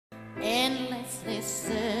endlessly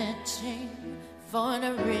searching for an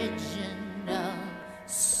original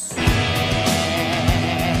sound.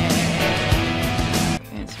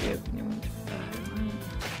 Yes, we have new ones.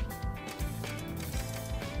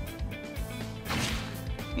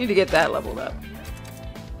 Need to get that leveled up.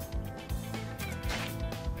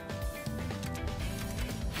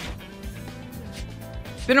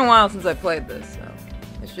 It's been a while since I played this, so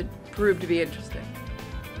it should prove to be interesting.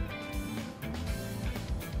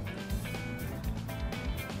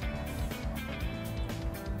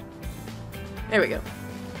 There we go.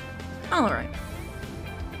 Alright.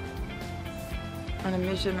 On a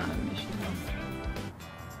mission, on a mission.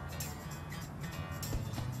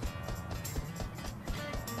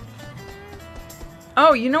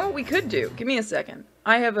 Oh, you know what we could do? Give me a second.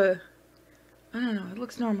 I have a... I don't know, it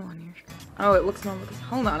looks normal on your screen. Oh, it looks normal.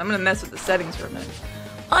 Hold on, I'm gonna mess with the settings for a minute.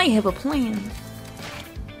 I have a plan.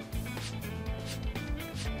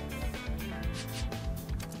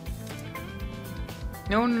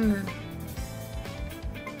 No, no, no.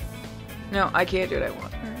 No, I can't do what I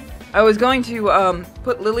want. I was going to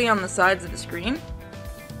put Lily on the sides of the screen,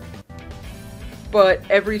 but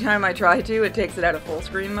every time I try to, it takes it out of full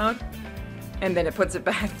screen mode, and then it puts it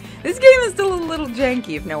back. This game is still a little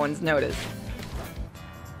janky if no one's noticed.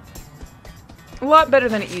 A lot better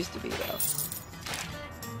than it used to be, though.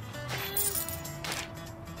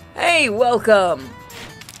 Hey, welcome!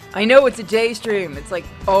 I know it's a J stream. It's like,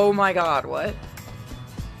 oh my god, what?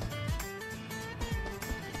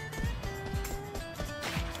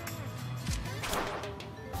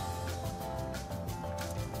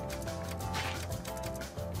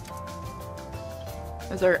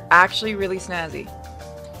 Those are actually really snazzy.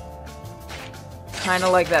 Kinda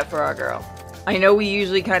like that for our girl. I know we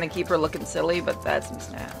usually kind of keep her looking silly, but that's some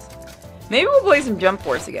snaz. Maybe we'll play some Jump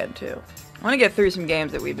Force again, too. I want to get through some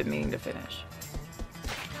games that we've been meaning to finish.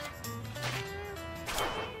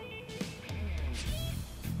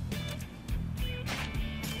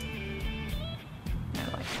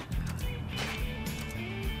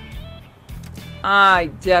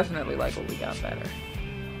 I definitely like what we got better.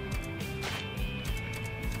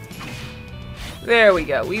 There we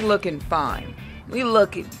go. We looking fine. We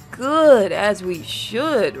looking good, as we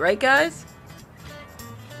should, right guys?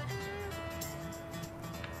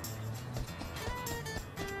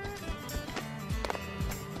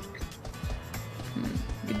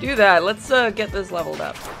 We do that. Let's get this leveled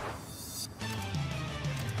up.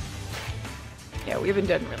 Yeah, we haven't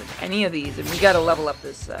done really any of these, and we gotta level up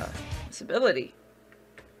this, this ability.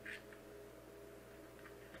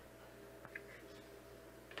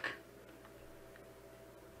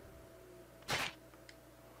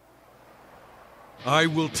 I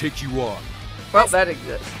will take you on. Well, that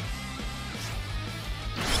exists.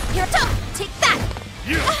 You're tough! Take that!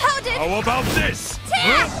 You! How about this?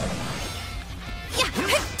 Yeah!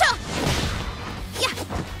 Tough! Yeah!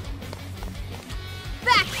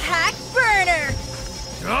 Backpack burner!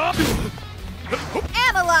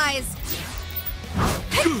 Analyze!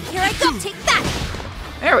 Here I go! Take that!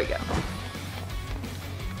 There we go.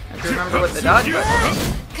 I have to remember what the dodge was.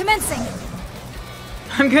 Commencing!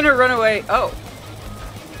 I'm gonna run away. Oh.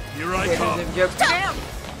 Here I come. Damn.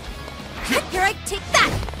 Here I take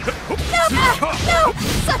that! No! No!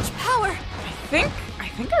 Such power! I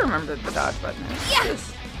think I remember the dodge button. Yeah.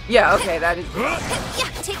 This. Yeah, okay, that is. Yeah,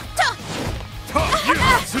 take tough!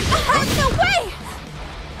 No way!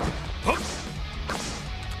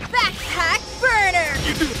 Backpack burner!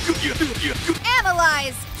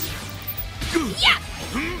 Analyze! Yeah!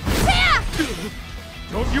 Yeah!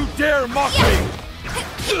 Don't you dare mock Yeah. me!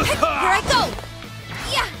 Here I go!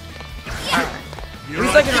 Yeah! Yeah! At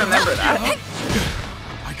least I can remember that.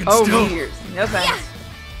 I can Oh, still. meteors. No thanks.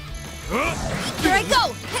 Here I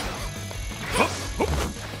go!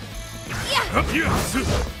 Yeah!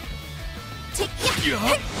 Take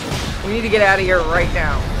yeah! We need to get out of here right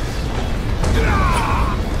now.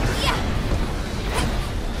 Yeah!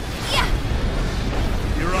 Yeah!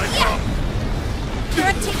 Here I come. Here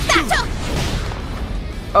I take that!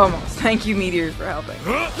 Almost. Thank you, meteors, for helping.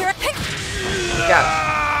 Here I pick! Got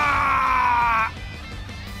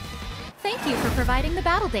Thank you for providing the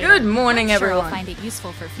battle data. Good morning, I'm sure everyone. I'll find it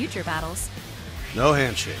useful for future battles. No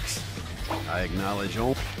handshakes. I acknowledge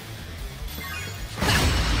only.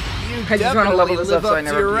 I just want to level this up so I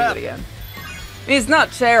never use it again. I mean, it's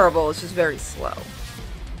not terrible, it's just very slow.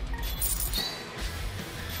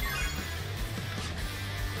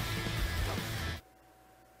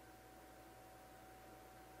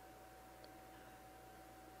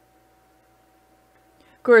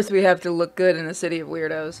 Of course, we have to look good in the city of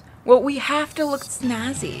weirdos. Well, we have to look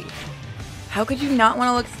snazzy. How could you not want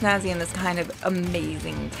to look snazzy in this kind of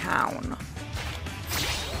amazing town?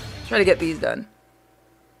 Try to get these done.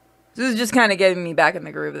 This is just kind of getting me back in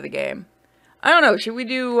the groove of the game. I don't know, should we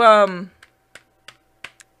do, I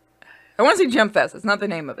want to say Jump Fest, that's not the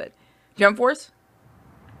name of it. Jump Force?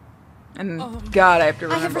 And God, I have to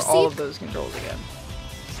remember all of those controls again.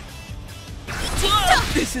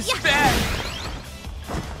 This is bad!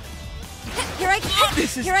 Here I go!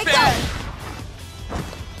 This is Here I bad! go!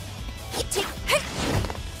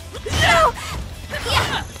 No!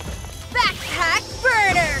 Yeah! Backpack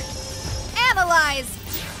burner! Analyze!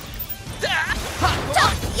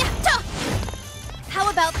 How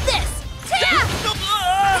about this? Yeah!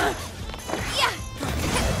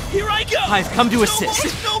 Here I go! I've come to assist.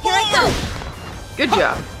 Here I go! Good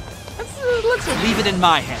job. Looks Leave it in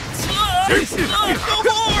my hands. No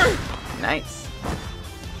more! nice.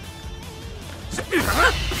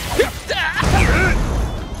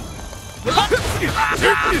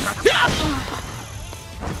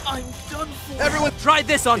 I'm done for. Everyone, try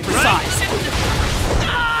this on for size.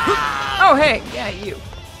 Oh, hey, yeah, you.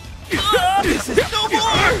 This is no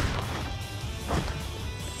more!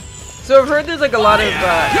 So I've heard there's like a lot of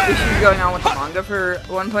issues going on with the manga for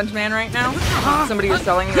One Punch Man right now. Somebody was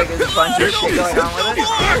telling me like there's a bunch of shit going on with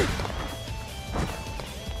it.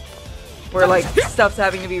 Where like stuff's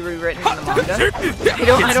having to be rewritten in the manga.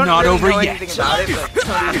 I don't really know anything about it, but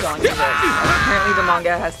somebody was telling me that apparently the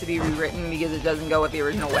manga has to be rewritten because it doesn't go with the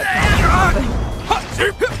original webcomic or something.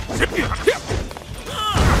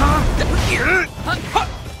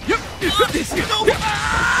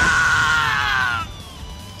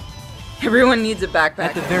 Everyone needs a backpack.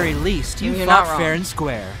 At the very least, you You're fought not wrong. fair and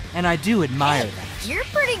square, and I do admire that. You're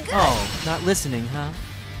pretty good! Oh, not listening, huh?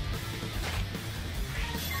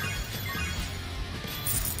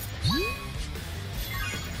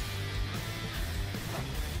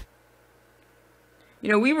 You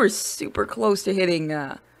know, we were super close to hitting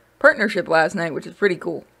partnership last night, which is pretty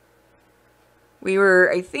cool. We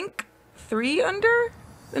were, I think, 3 under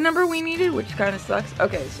the number we needed, which kind of sucks.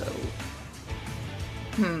 Okay, so...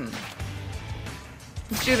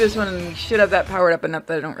 Let's do this one, and we should have that powered up enough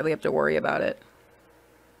that I don't really have to worry about it.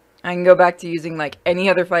 I can go back to using, like, any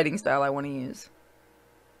other fighting style I want to use.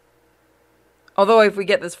 Although, if we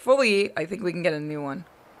get this fully, I think we can get a new one.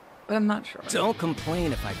 But I'm not sure. Don't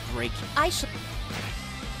complain if I break you. I should...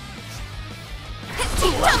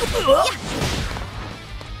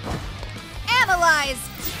 Analyze!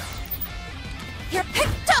 You're...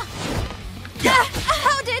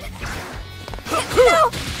 How did...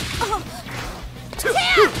 No!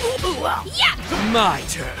 Yeah! My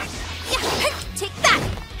turn. Yeah! Take that!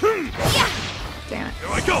 Yeah! Damn it. Here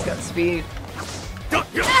I go! He's got speed. No!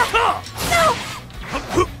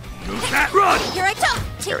 Run! Here I go!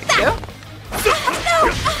 There Take we that! go. No!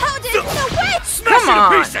 How did... No way! Come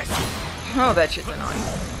on! Pieces! Oh, that shit's annoying.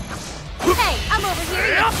 Hey, I'm over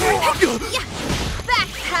here! Yeah!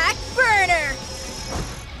 Backpack burner!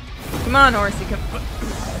 Come on, Horsey, come...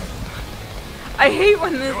 I hate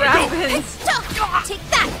when this happens. Take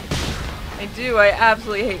that! I do, I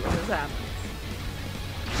absolutely hate when this happens.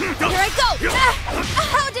 Here I go!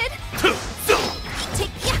 How did... Take...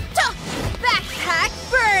 Backpack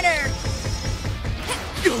burner!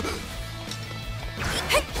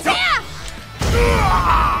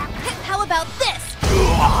 How about this?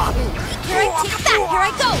 Here I take that! Here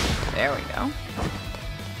I go! There we go.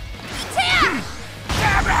 Yeah!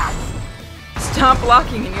 Stop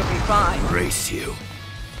blocking and you'll be fine. Brace you.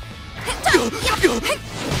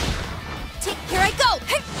 Here I go!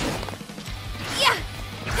 Yeah!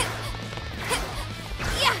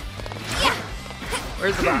 Yeah! Yeah!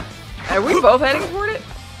 Where's the box? Are we both heading toward it?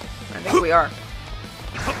 I think we are.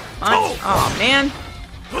 Oh, man.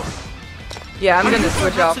 Yeah, I'm gonna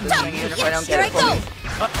switch off this thing even if I don't get it fully.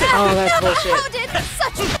 Oh, that's bullshit. How did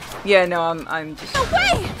such a... Yeah, no, I'm just... No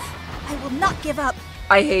way! I will not give up.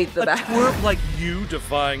 I hate the A back. twerp like you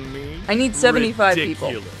defying me? I need 75 people.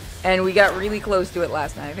 Ridiculous. And we got really close to it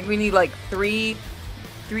last night. I think we need like three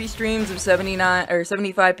streams of 79 or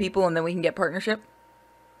 75 people, and then we can get partnership.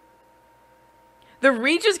 The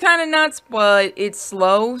reach is kind of nuts, but it's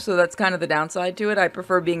slow, so that's kind of the downside to it. I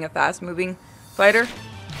prefer being a fast-moving fighter.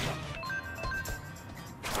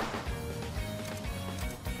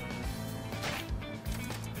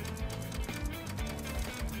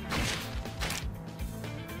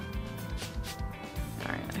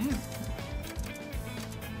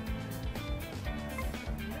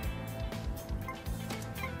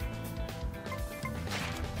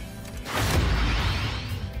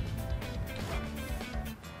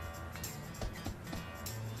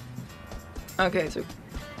 Okay, so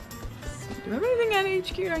do we have anything at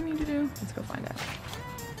HQ I need to do? Let's go find out.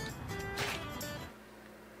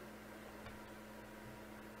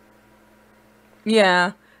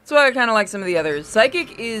 Yeah, that's why I kind of like some of the others.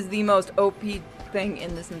 Psychic is the most OP thing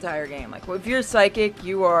in this entire game. Like, if you're Psychic,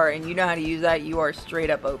 you are, and you know how to use that, you are straight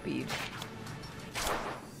up OP.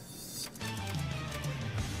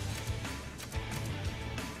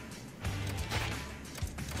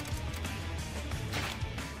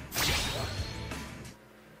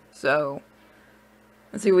 So,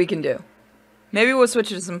 let's see what we can do. Maybe we'll switch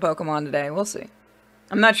to some Pokemon today. We'll see.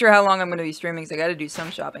 I'm not sure how long I'm going to be streaming, because I got to do some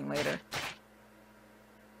shopping later.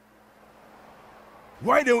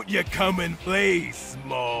 Why don't you come and play,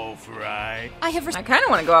 small fry? I kind of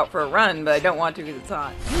want to go out for a run, but I don't want to because it's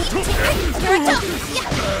hot.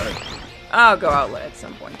 I'll go out at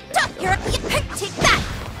some point today. Take that!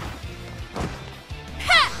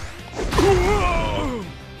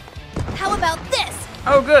 How about this?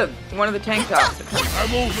 Oh, good. One of the tank tops.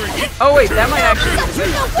 I'm over here. Oh, wait, that might actually be good.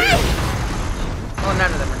 Oh,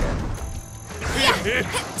 none of them are good.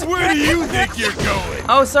 Where do you think you're going?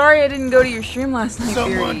 Oh, sorry I didn't go to your stream last night,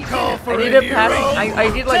 Someone Fury. call for I a did up hero. passing. I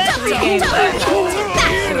did like 3 games last night.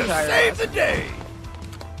 Here to save the day.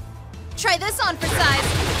 Try this on for size.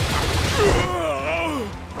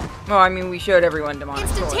 Well, I mean, we showed everyone demonic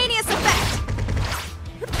sword. Instantaneous effect.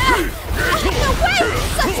 No way!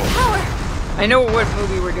 Such power. I know what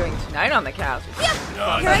movie we're doing tonight on the cast.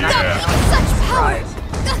 Here I go. Such power.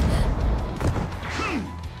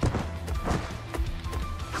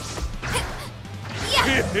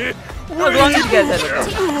 As long as you guys have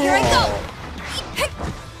it. Here I go.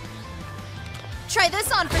 Try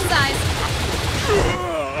this on for size.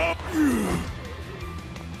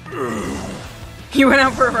 You went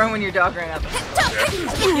out for a run when your dog ran up.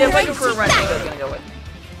 Yeah, if I go for a run, Nico's gonna go with me.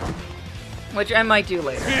 Which I might do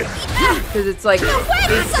later. Because it's like,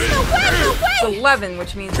 it's 11,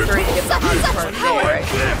 which means it's starting to get the hottest part of the day, right?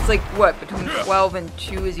 It's like, what, between 12 and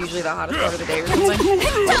 2 is usually the hottest part of the day or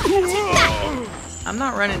something? I'm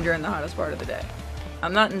not running during the hottest part of the day.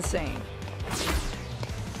 I'm not insane.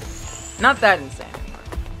 Not that insane anymore.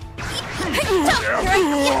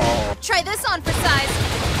 Try this on for size.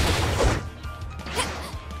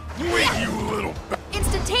 Wait, you little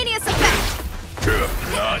Instantaneous effect.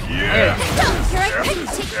 not yet.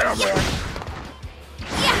 Here I go.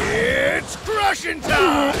 It's crushing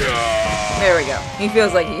time. There we go. He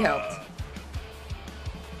feels like he helped.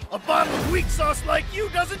 A bottle of weak sauce like you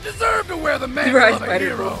doesn't deserve to wear the mantle Right, of a Spider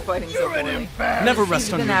hero. Wolf fighting so You're an poorly. embarrassment. Never rest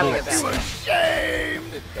He's on been your having a laurels. bad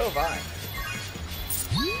Ashamed. Go Vine.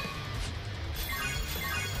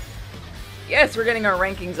 Yes, we're getting our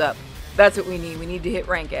rankings up. That's what we need. We need to hit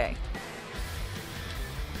rank A.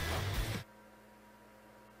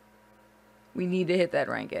 We need to hit that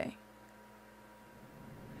rank A.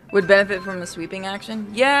 Would benefit from the sweeping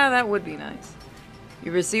action? Yeah, that would be nice.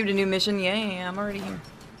 You received a new mission? Yeah, I'm already here.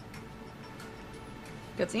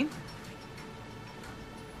 Cutscene?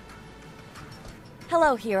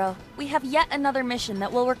 Hello, hero. We have yet another mission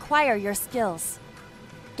that will require your skills.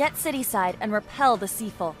 Get Cityside and repel the Sea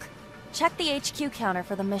Folk. Check the HQ counter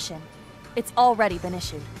for the mission. It's already been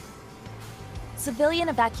issued. Civilian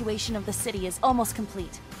evacuation of the city is almost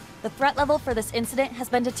complete. The threat level for this incident has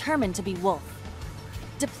been determined to be Wolf.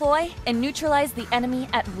 Deploy and neutralize the enemy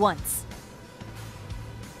at once.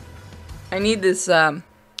 I need this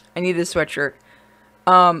sweatshirt.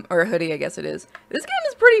 Or a hoodie, I guess it is. This game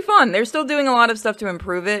is pretty fun. They're still doing a lot of stuff to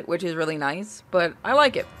improve it, which is really nice, but I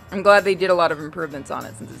like it. I'm glad they did a lot of improvements on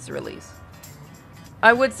it since its release.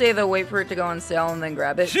 I would say they'll wait for it to go on sale and then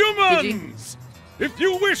grab it. Humans! If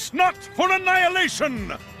you wish not for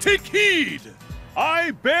annihilation, take heed!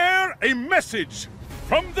 I bear a message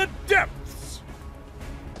from the depths.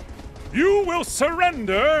 You will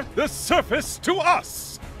surrender the surface to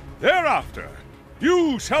us. Thereafter,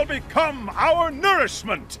 you shall become our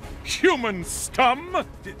nourishment, human scum.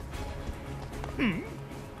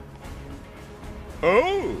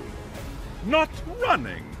 Oh, not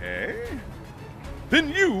running, eh? Then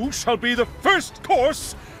you shall be the first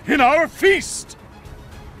course in our feast.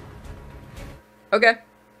 Okay.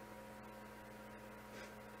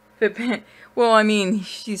 Well, I mean,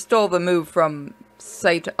 she stole the move from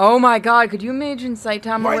Saitama. Oh my god, could you imagine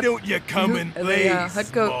Saitama? Why don't you come and play,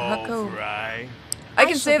 Hutko. fry? I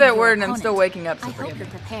can say shall be that your word and I'm opponent. still waking up, so I hope forgive you're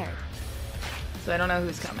me. prepared. So I don't know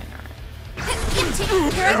who's coming.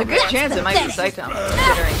 Alright. There's a good chance it might be Saitama,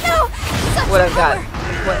 considering what I've got.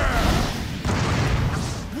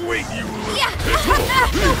 Wait, you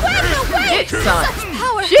Shit, son!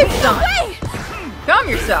 Shit, son! Calm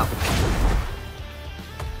yourself!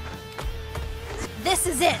 This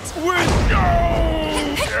is it.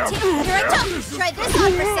 no! Here I come! Try this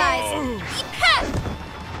on for size!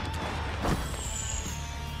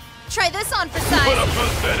 Try this on for size! What a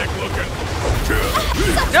pathetic looking!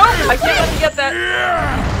 No! I can't let you get that!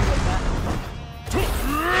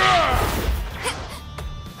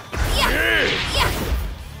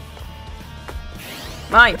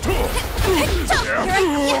 Mine!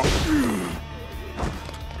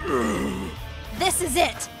 This is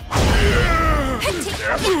it!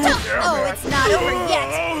 Oh, it's not over yet!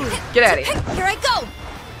 Get out of here. Here I go!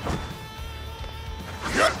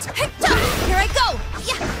 Here I go!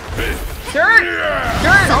 Turn!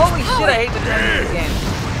 Turn! Holy shit, I hate the turns in this game.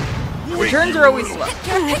 The turns are always slow.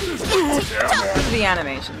 These are the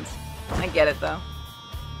animations. I get it though.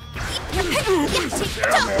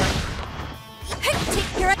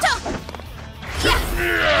 Here I go!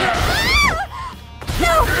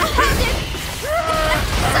 No!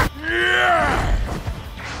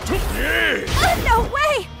 No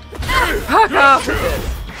way! Fuck off with this.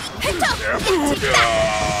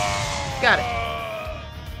 Got it.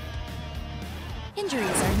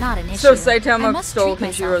 Injuries are not an issue. So I Saitama must stole treat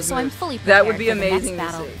myself, Kenshiro's so I'm move. fully That would be prepared for the next amazing to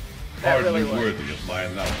battle. see. That Hardly really would. worthy of my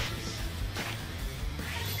analysis.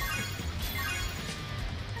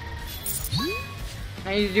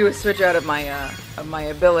 I need to do a switch out of my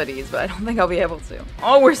abilities, but I don't think I'll be able to.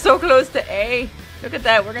 Oh, we're so close to A. Look at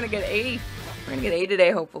that. We're gonna get A. We're gonna get A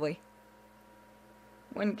today, hopefully.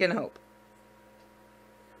 One can hope.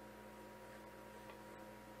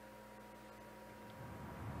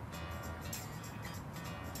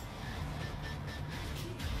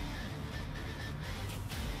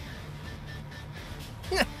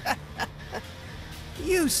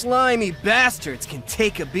 You slimy bastards can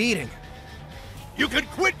take a beating. You can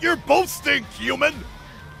quit your boasting, human!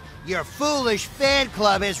 Your foolish fan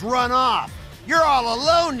club has run off. You're all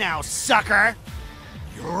alone now, sucker!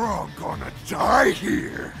 You're all gonna die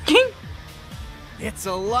here! It's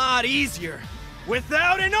a lot easier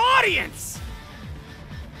without an audience!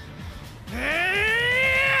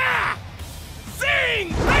 Sing!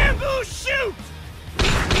 Bamboo shoot!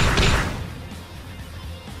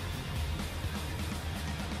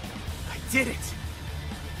 I did it!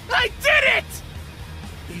 I did it!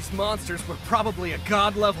 These monsters were probably a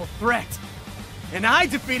god-level threat, and I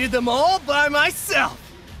defeated them all by myself!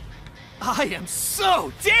 I am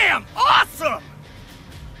so damn awesome!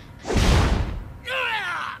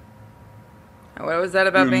 What was that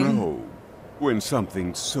about being? know, when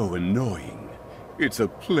something's so annoying, it's a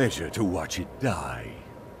pleasure to watch it die.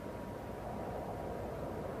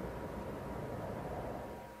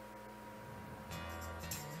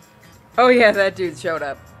 Oh yeah, that dude showed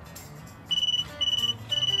up.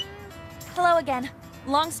 Hello again.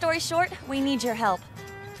 Long story short, we need your help.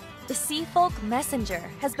 The Sea Folk Messenger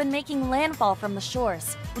has been making landfall from the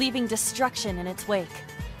shores, leaving destruction in its wake.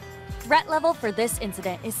 Threat level for this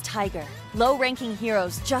incident is Tiger. Low-ranking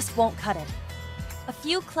heroes just won't cut it. A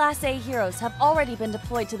few Class A heroes have already been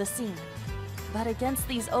deployed to the scene. But against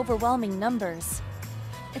these overwhelming numbers,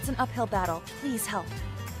 it's an uphill battle. Please help.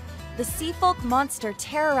 The Sea Folk monster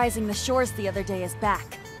terrorizing the shores the other day is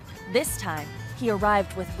back. This time, he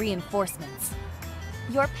arrived with reinforcements.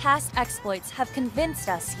 Your past exploits have convinced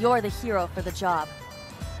us you're the hero for the job.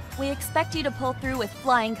 We expect you to pull through with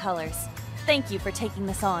flying colors. Thank you for taking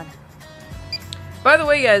this on. By the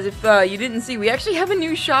way, guys, if you didn't see, we actually have a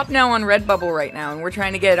new shop now on Redbubble right now, and we're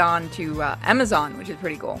trying to get on to Amazon, which is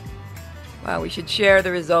pretty cool. We should share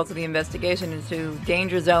the results of the investigation into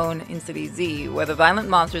Danger Zone in City Z, where the violent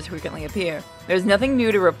monsters frequently appear. There's nothing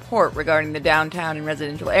new to report regarding the downtown and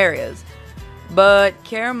residential areas, but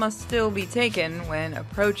care must still be taken when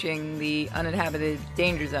approaching the uninhabited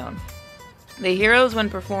Danger Zone. The heroes, when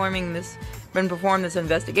performed this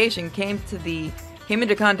investigation, came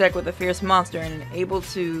into contact with a fierce monster and able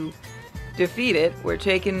to defeat it, were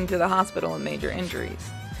taken to the hospital with major injuries.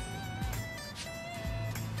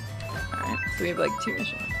 Alright, so we have like 2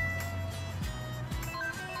 missions.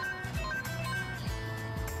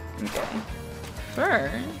 Okay.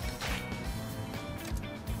 First...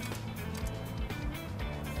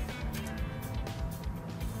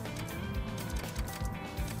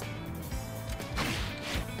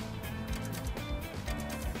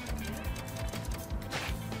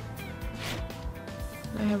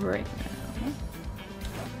 I have right now.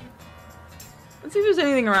 Let's see if there's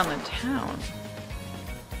anything around the town.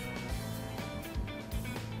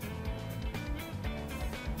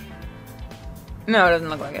 No, it doesn't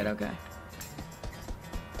look like it. Okay.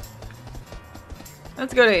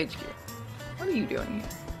 Let's go to HQ. What are you doing here?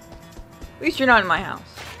 At least you're not in my house.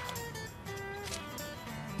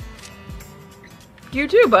 You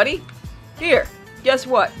too, buddy. Here. Guess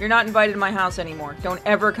what? You're not invited to my house anymore. Don't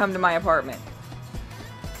ever come to my apartment.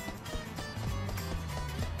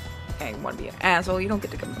 Hey, you want to be an asshole? You don't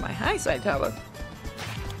get to come to my high side tower.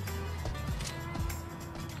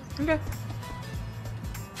 Okay.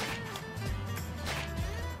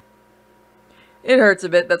 It hurts a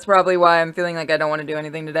bit. That's probably why I'm feeling like I don't want to do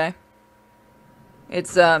anything today.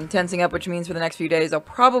 It's tensing up, which means for the next few days I'll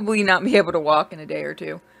probably not be able to walk in a day or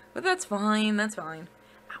two. But that's fine. That's fine.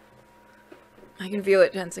 Ow. I can feel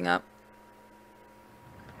it tensing up.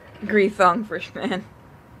 Agree, thong, freshman.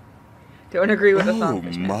 Don't agree with the thong,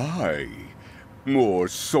 freshman. Oh my! More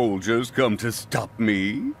soldiers come to stop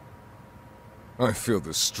me? I feel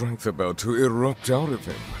the strength about to erupt out of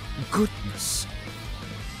him. Goodness.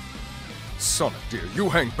 Sonic, dear, you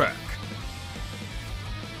hang back.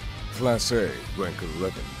 Class A, rank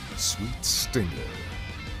 11, Sweet Stinger.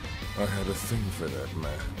 I had a thing for that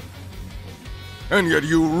man. And yet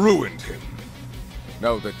you ruined him.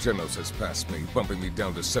 Now that Genos has passed me, bumping me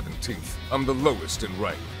down to 17th, I'm the lowest in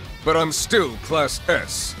rank. But I'm still Class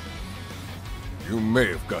S. You may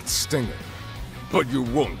have got Stinger, but you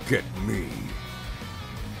won't get me.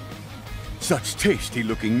 Such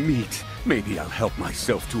tasty-looking meat. Maybe I'll help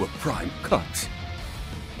myself to a prime cut.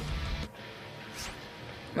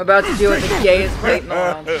 I'm about to deal with the gayest plate in the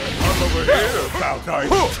world. I'm over here about I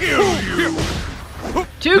kill you!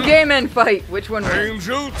 Two gay men fight. Which one wins?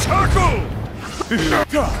 Angel tackle!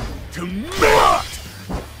 Time to melt!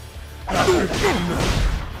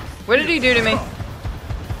 What did he do to me?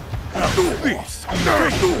 This.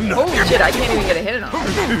 Holy shit, I can't even get a hit on him.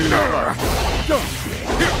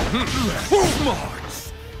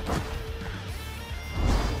 Smarts.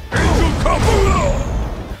 Angel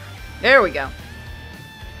combo! There we go.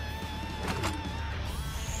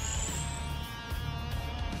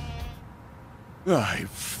 I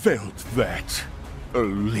felt that a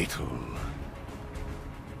little.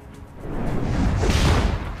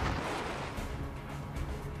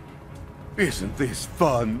 Isn't this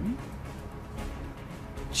fun?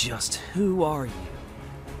 Just who are you?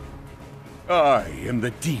 I am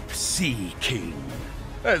the Deep Sea King.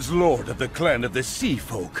 As Lord of the Clan of the Sea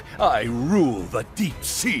Folk, I rule the Deep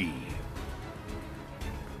Sea.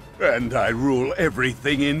 And I rule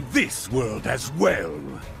everything in this world as well.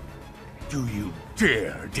 Do you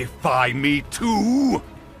dare defy me too?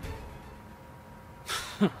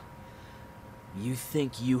 You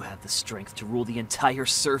think you have the strength to rule the entire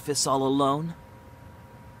surface all alone?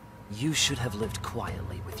 You should have lived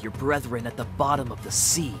quietly with your brethren at the bottom of the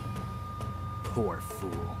sea. Poor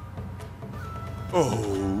fool.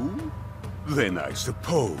 Oh? Then I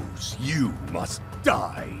suppose you must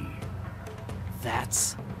die.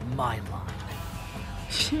 That's my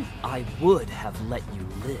line. I would have let you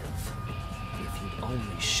live if you'd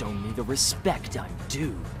only shown me the respect I'm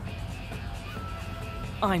due.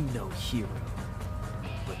 I'm no hero,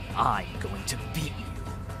 but I'm going to beat you.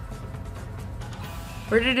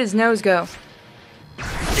 Where did his nose go?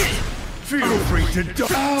 Feel free to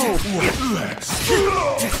die.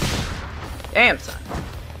 Damn, son.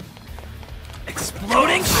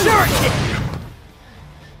 Exploding shuriken!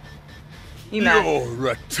 You mad?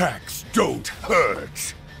 Your attacks don't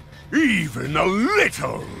hurt. Even a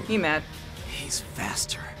little. He mad. He's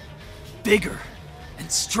faster, bigger,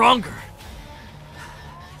 and stronger.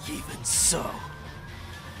 Even so.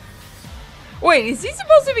 Wait, is he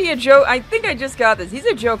supposed to be a joke? I think I just got this. He's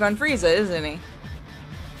a joke on Frieza, isn't he?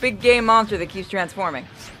 Big gay monster that keeps transforming.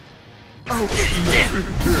 Oh,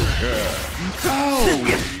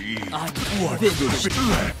 I'm finished.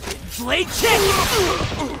 Blade kick!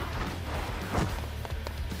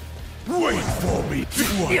 Wait for me.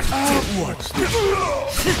 What's this?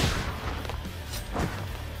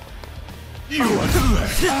 You are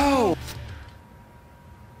Ow!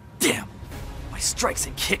 Damn! My strikes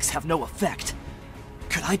and kicks have no effect.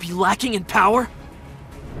 Could I be lacking in power?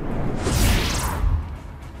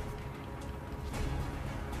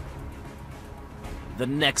 The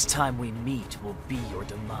next time we meet will be your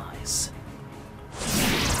demise.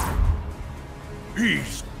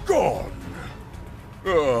 He's gone.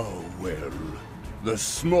 Oh, well. The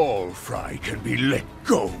small fry can be let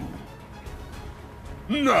go.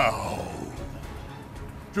 Now,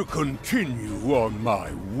 to continue on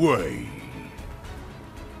my way.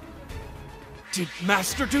 Did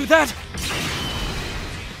Master do that?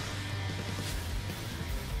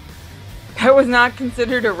 That was not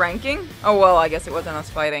considered a ranking? Oh well, I guess it wasn't us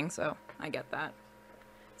fighting, so I get that.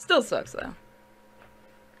 Still sucks though.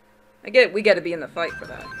 We gotta be in the fight for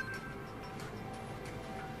that.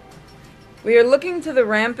 We are looking to the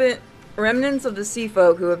rampant remnants of the sea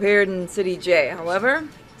folk who appeared in City J. However,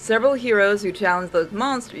 Several heroes who challenged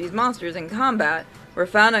these monsters in combat were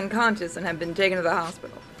found unconscious and have been taken to the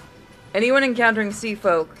hospital. Anyone encountering sea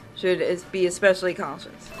folk should be especially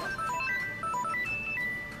cautious.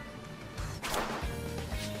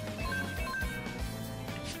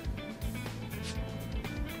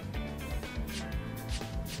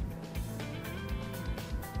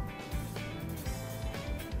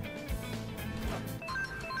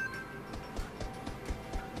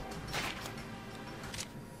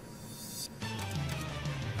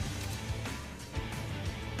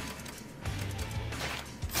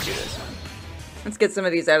 Let's get some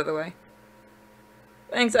of these out of the way.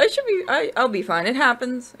 Thanks. I'll be fine. It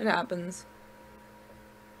happens. It happens.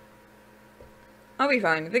 I'll be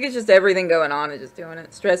fine. I think it's just everything going on is just doing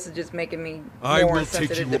it. Stress is just making me more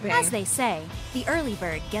sensitive to pain. As they say, the early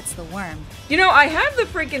bird gets the worm. You know, I have the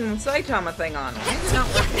freaking Saitama thing on.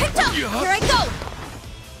 Here I go.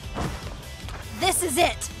 This is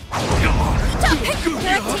it.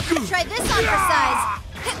 Try this on for size.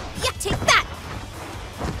 Yeah, take that.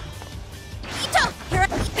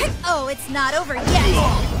 Oh, it's not over yet.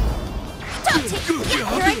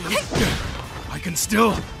 I can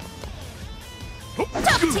still.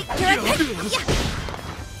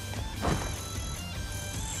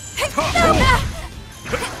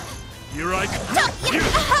 Here I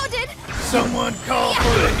How did Someone call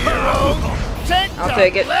for the hero. I'll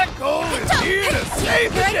take it. Let go is here to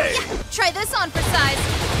save the day. Try this on for size.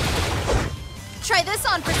 Try this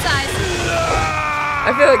on for size.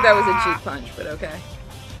 I feel like that was a cheap punch, but okay.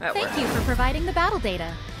 That Thank worked. you for providing the battle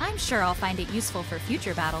data. I'm sure I'll find it useful for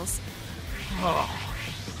future battles. Oh.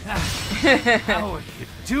 How are you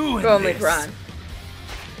doing Only this? Prime.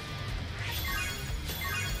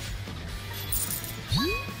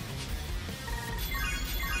 See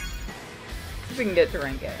if we can get to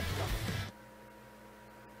rank A.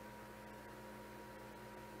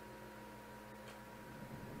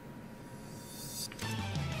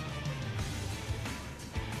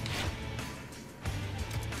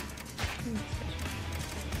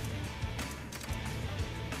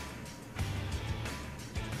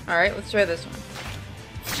 Alright, let's try this one.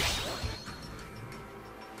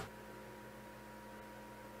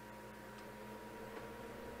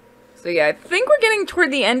 So yeah, I think we're getting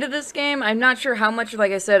toward the end of this game. I'm not sure how much,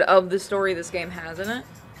 like I said, of the story this game has in it.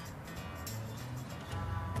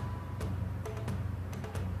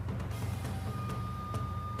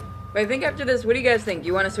 But I think after this, what do you guys think? Do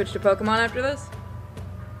you want to switch to Pokemon after this?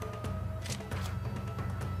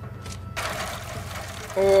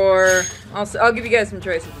 Or I'll give you guys some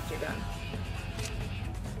choices if you're done.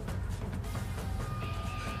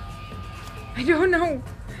 I don't know.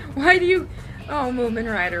 Why do you... Oh,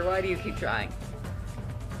 Moomin Rider, why do you keep trying?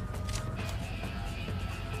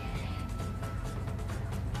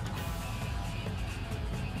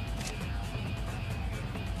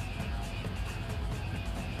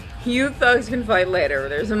 You thugs can fight later.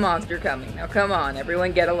 There's a monster coming. Now come on,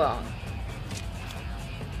 everyone get along.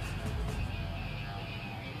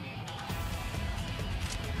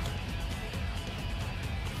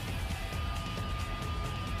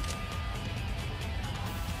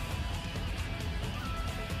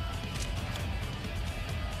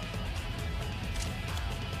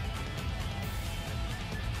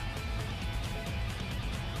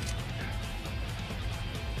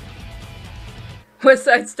 West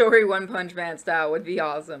Side Story One Punch Man style would be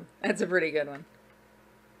awesome. That's a pretty good one.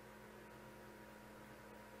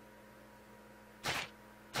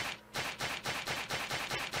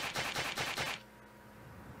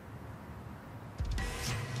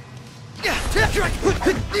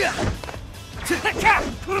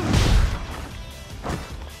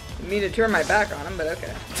 Didn't mean to turn my back on him, but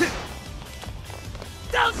okay.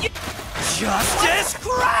 Justice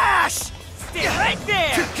Crash! Stay right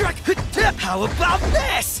there! How about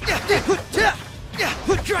this?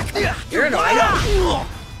 You're annoying.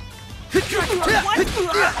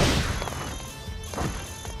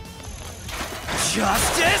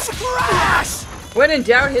 Justice Crash! When in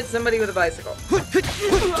doubt, hit somebody with a bicycle.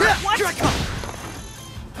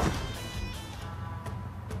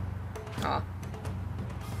 Aw.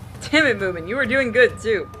 Damn it, Moomin, you were doing good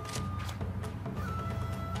too.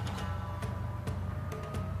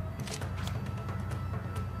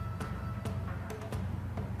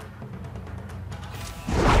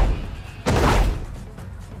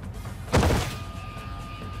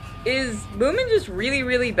 Is Moomin just really,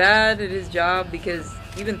 really bad at his job because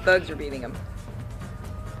even thugs are beating him?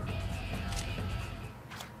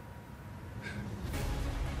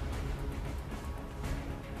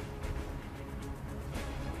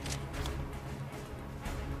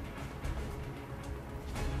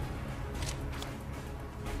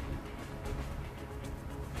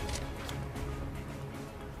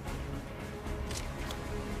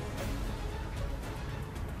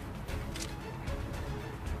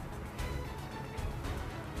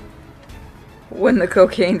 When the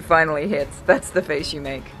cocaine finally hits, that's the face you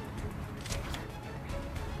make.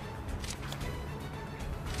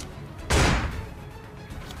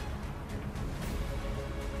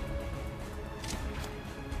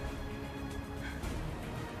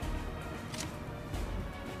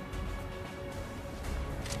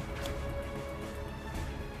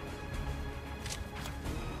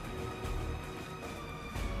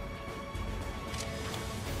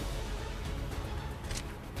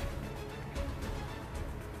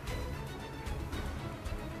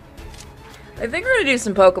 I think we're gonna do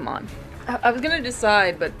some Pokemon. I was gonna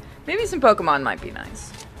decide, but maybe some Pokemon might be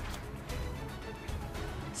nice.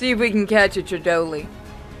 See if we can catch a Tridoli.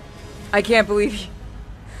 I can't believe you.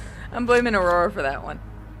 I'm blaming Aurora for that one.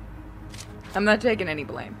 I'm not taking any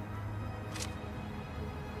blame.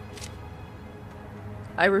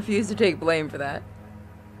 I refuse to take blame for that.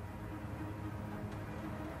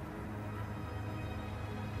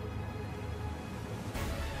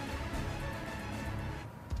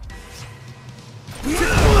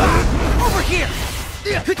 Over here!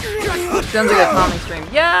 Sounds like a calming stream.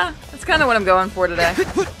 Yeah, that's kind of what I'm going for today.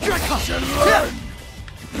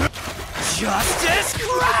 Justice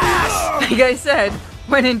Crash! Like I said,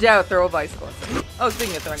 when in doubt, throw a bicycle. Oh,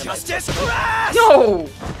 speaking of throwing a bicycle. Justice Crash! No!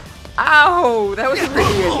 Ow! That was a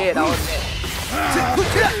pretty good hit, I'll admit.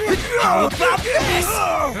 How about this?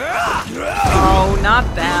 Oh,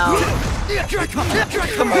 not down.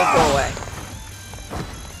 Come on, go away.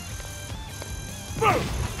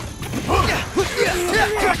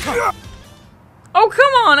 Oh,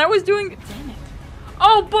 come on! I was doing... Damn it.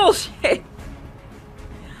 Oh, bullshit!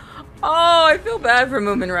 Oh, I feel bad for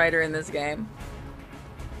Moomin Rider in this game.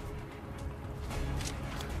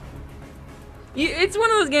 It's one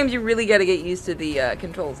of those games you really gotta get used to the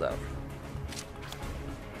controls of.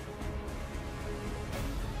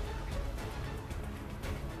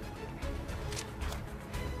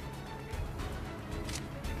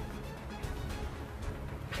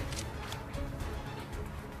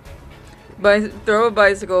 Throw a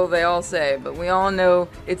bicycle, they all say, but we all know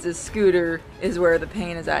it's a scooter is where the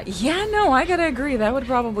pain is at. Yeah, no, I gotta agree, that would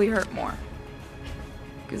probably hurt more.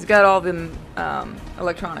 Because it's got all the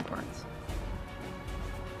electronic parts.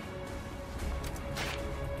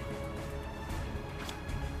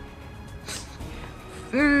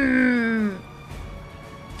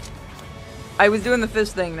 I was doing the fish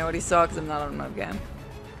thing, nobody saw because I'm not on webcam.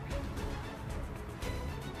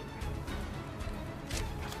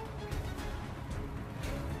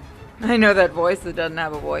 I know that voice that doesn't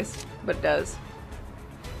have a voice, but does.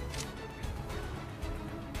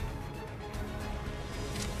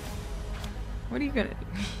 What are you gonna do?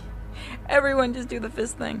 Everyone just do the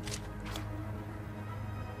fist thing.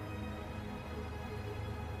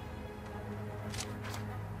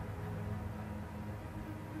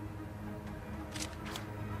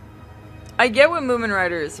 I get what Moomin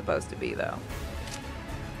Rider is supposed to be, though.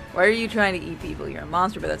 Why are you trying to eat people? You're a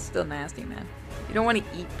monster, but that's still nasty, man. You don't want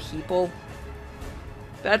to eat people.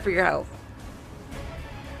 Bad for your health.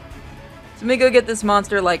 So let me go get this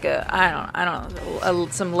monster like a, I don't know,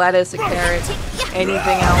 some lettuce, a carrot,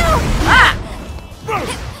 anything else. Ah! I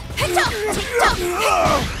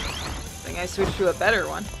think I switched to a better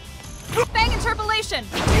one. Bang interpolation!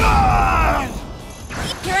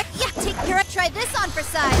 Here, try this on for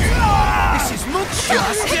size. This is Mook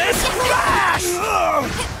Justice Crash!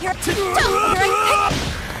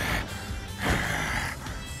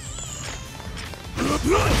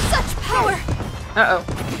 Such power! Uh-oh.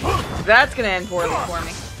 That's gonna end poorly for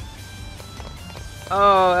me.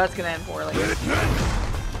 Oh, that's gonna end poorly.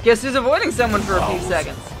 Guess who's avoiding someone for a few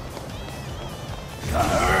seconds?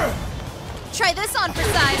 Try this on for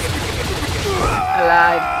size. I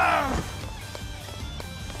lied.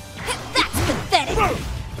 That's pathetic.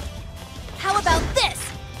 How about this?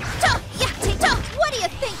 What do you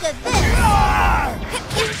think of this?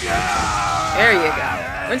 There you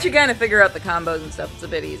go. Once you kind of figure out the combos and stuff, it's a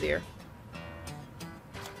bit easier.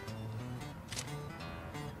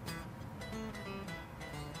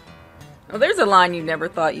 Oh, there's a line you never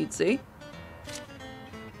thought you'd see.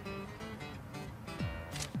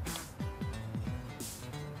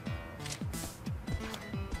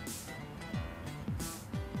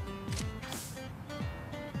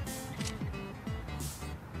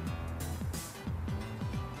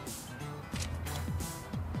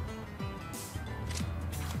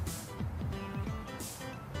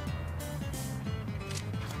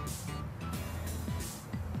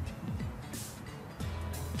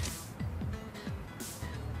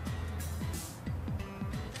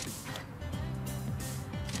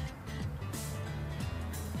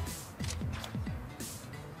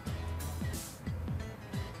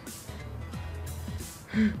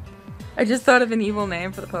 I just thought of an evil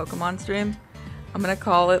name for the Pokemon stream. I'm gonna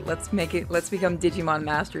call it, let's become Digimon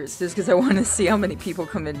Masters, just because I want to see how many people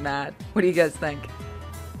come in mad. What do you guys think?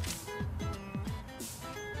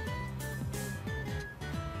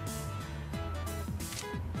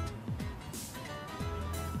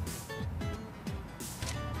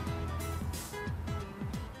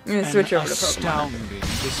 I'm gonna switch over to Pokemon. Astounding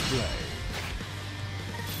display.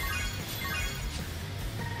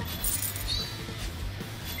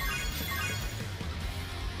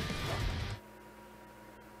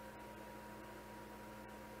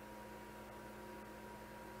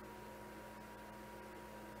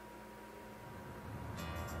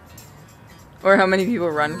 Or how many people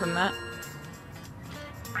run from that?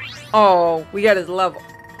 Oh, we got his level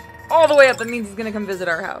all the way up. That means he's gonna come visit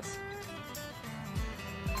our house.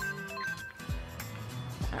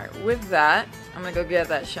 Alright, with that, I'm gonna go get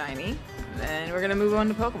that shiny. Then we're gonna move on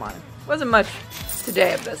to Pokemon. Wasn't much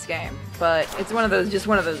today of this game, but it's just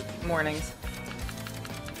one of those mornings.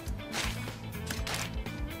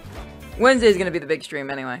 Wednesday's gonna be the big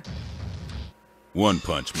stream anyway. One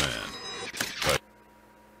Punch Man.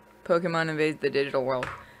 Pokemon invades the digital world.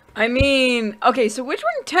 I mean, okay, so which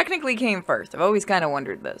one technically came first? I've always kind of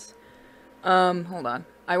wondered this. Hold on.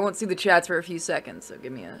 I won't see the chats for a few seconds, so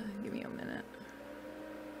give me a minute.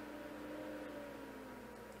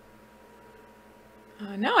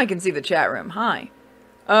 Now I can see the chat room. Hi.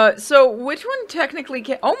 So which one technically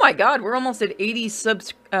came? Oh my God, we're almost at 80 sub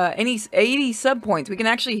points. We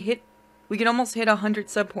can almost hit 100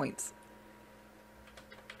 sub points.